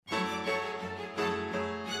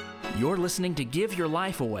You're listening to Give Your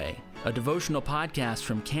Life Away, a devotional podcast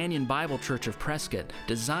from Canyon Bible Church of Prescott,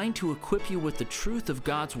 designed to equip you with the truth of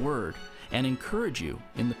God's Word and encourage you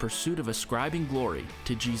in the pursuit of ascribing glory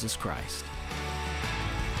to Jesus Christ.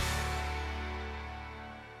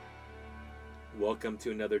 Welcome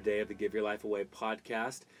to another day of the Give Your Life Away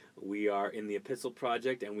podcast. We are in the Epistle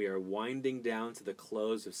Project, and we are winding down to the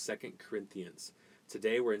close of 2 Corinthians.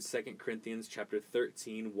 Today we're in 2 Corinthians chapter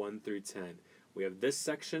 13, 1 through 10. We have this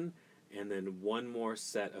section and then one more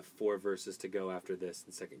set of 4 verses to go after this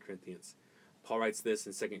in 2 Corinthians. Paul writes this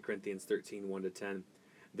in 2 Corinthians 13, 1 to 10.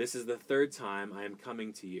 This is the third time I am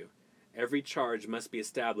coming to you. Every charge must be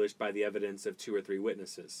established by the evidence of 2 or 3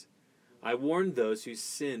 witnesses. I warned those who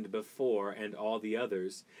sinned before and all the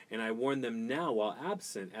others, and I warn them now while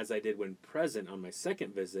absent, as I did when present on my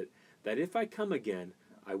second visit, that if I come again,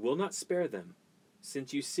 I will not spare them,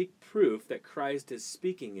 since you seek proof that Christ is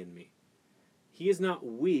speaking in me. He is not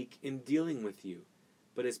weak in dealing with you,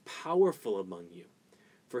 but is powerful among you.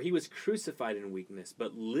 For he was crucified in weakness,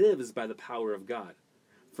 but lives by the power of God.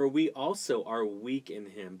 For we also are weak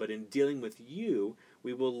in him, but in dealing with you,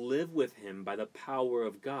 we will live with him by the power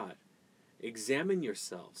of God. Examine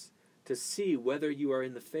yourselves to see whether you are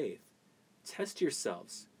in the faith. Test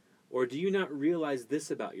yourselves. Or do you not realize this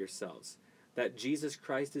about yourselves, that Jesus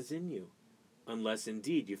Christ is in you, unless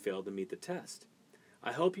indeed you fail to meet the test?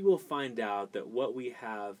 I hope you will find out that we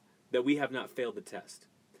have not failed the test.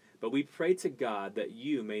 But we pray to God that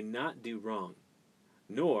you may not do wrong,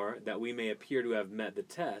 nor that we may appear to have met the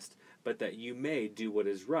test, but that you may do what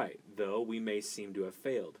is right, though we may seem to have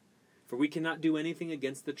failed. For we cannot do anything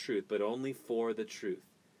against the truth, but only for the truth.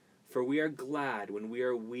 For we are glad when we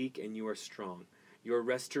are weak and you are strong. Your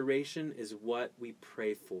restoration is what we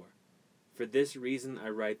pray for. For this reason I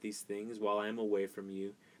write these things while I am away from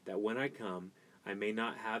you, that when I come, I may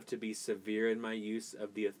not have to be severe in my use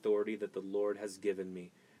of the authority that the Lord has given me,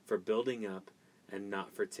 for building up and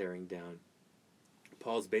not for tearing down.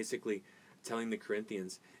 Paul's basically telling the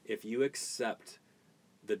Corinthians, if you accept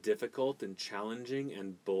the difficult and challenging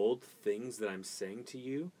and bold things that I'm saying to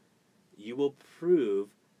you, you will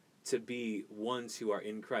prove to be ones who are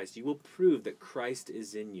in Christ. You will prove that Christ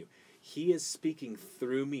is in you. He is speaking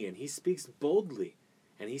through me, and he speaks boldly,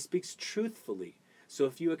 and he speaks truthfully. So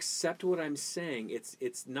if you accept what I'm saying,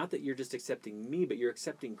 it's not that you're just accepting me, but you're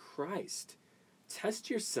accepting Christ. Test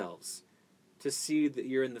yourselves to see that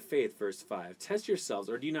you're in the faith, verse 5. Test yourselves,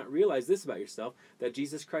 or do you not realize this about yourself, that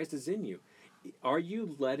Jesus Christ is in you? Are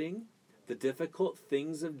you letting the difficult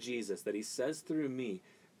things of Jesus that he says through me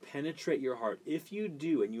penetrate your heart? If you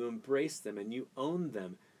do, and you embrace them, and you own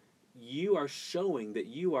them, you are showing that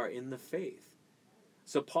you are in the faith.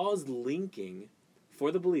 So Paul's linking, for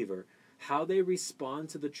the believer, how they respond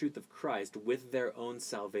to the truth of Christ with their own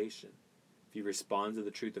salvation. If you respond to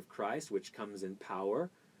the truth of Christ, which comes in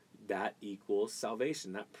power, that equals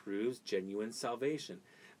salvation. That proves genuine salvation.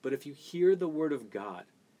 But if you hear the word of God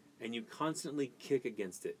and you constantly kick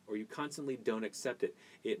against it, or you constantly don't accept it,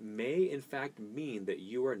 it may in fact mean that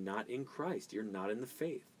you are not in Christ. You're not in the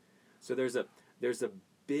faith. So there's a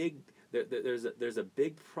big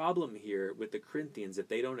problem here with the Corinthians if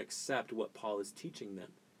they don't accept what Paul is teaching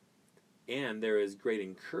them. And there is great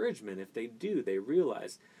encouragement if they do. They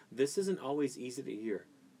realize this isn't always easy to hear.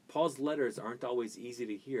 Paul's letters aren't always easy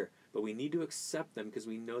to hear, but we need to accept them because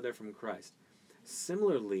we know they're from Christ.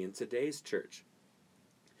 Similarly, in today's church,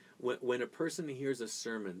 when a person hears a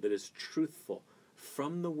sermon that is truthful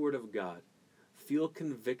from the Word of God, feel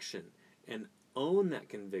conviction and own that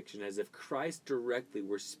conviction as if Christ directly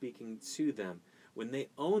were speaking to them. When they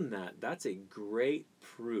own that, that's a great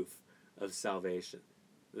proof of salvation.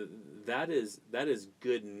 That is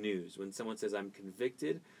good news. When someone says, I'm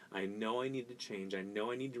convicted, I know I need to change, I know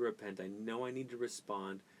I need to repent, I know I need to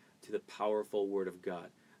respond to the powerful Word of God.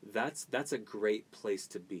 That's a great place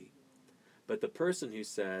to be. But the person who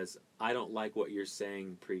says, I don't like what you're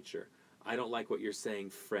saying, preacher, I don't like what you're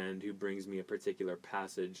saying, friend, who brings me a particular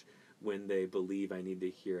passage when they believe I need to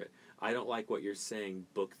hear it. I don't like what you're saying,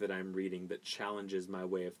 book that I'm reading that challenges my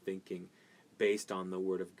way of thinking based on the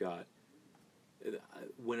Word of God.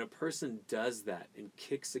 When a person does that and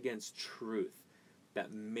kicks against truth,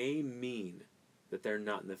 that may mean that they're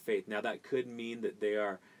not in the faith. Now, that could mean that they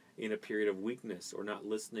are in a period of weakness or not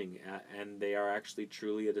listening, and they are actually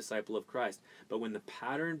truly a disciple of Christ. But when the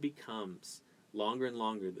pattern becomes longer and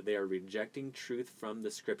longer that they are rejecting truth from the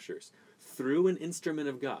Scriptures through an instrument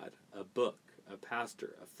of God, a book, a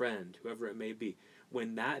pastor, a friend, whoever it may be,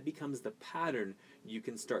 when that becomes the pattern, you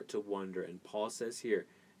can start to wonder. And Paul says here,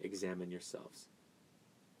 examine yourselves.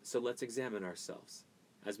 So let's examine ourselves.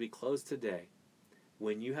 As we close today,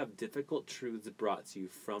 When you have difficult truths brought to you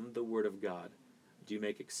from the Word of God, do you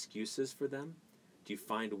make excuses for them? Do you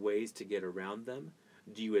find ways to get around them?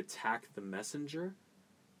 Do you attack the messenger?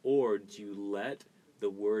 Or do you let the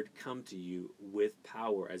Word come to you with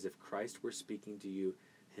power as if Christ were speaking to you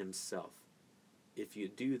himself? If you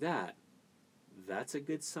do that, that's a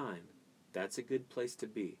good sign. That's a good place to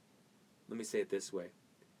be. Let me say it this way.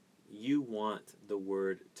 You want the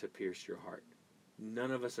Word to pierce your heart.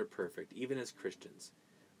 None of us are perfect, even as Christians.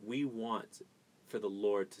 We want for the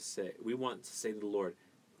Lord to say, to the Lord,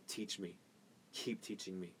 teach me, keep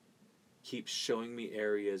teaching me, keep showing me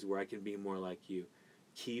areas where I can be more like you,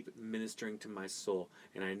 keep ministering to my soul.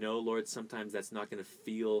 And I know, Lord, sometimes that's not going to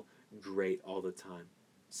feel great all the time.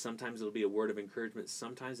 Sometimes it'll be a word of encouragement,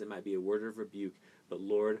 sometimes it might be a word of rebuke, but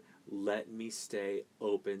Lord, let me stay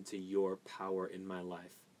open to your power in my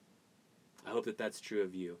life. I hope that that's true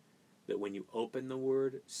of you, that when you open the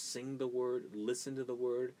Word, sing the Word, listen to the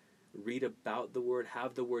Word, read about the Word,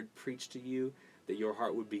 have the Word preached to you, that your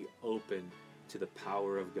heart would be open to the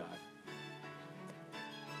power of God.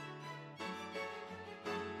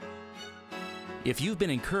 If you've been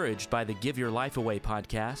encouraged by the Give Your Life Away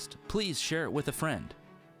podcast, please share it with a friend.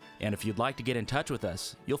 And if you'd like to get in touch with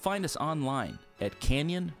us, you'll find us online at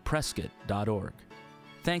canyonprescott.org.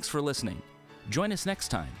 Thanks for listening. Join us next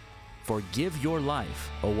time for Give Your Life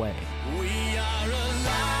Away. We are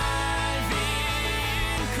alive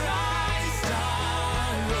in Christ.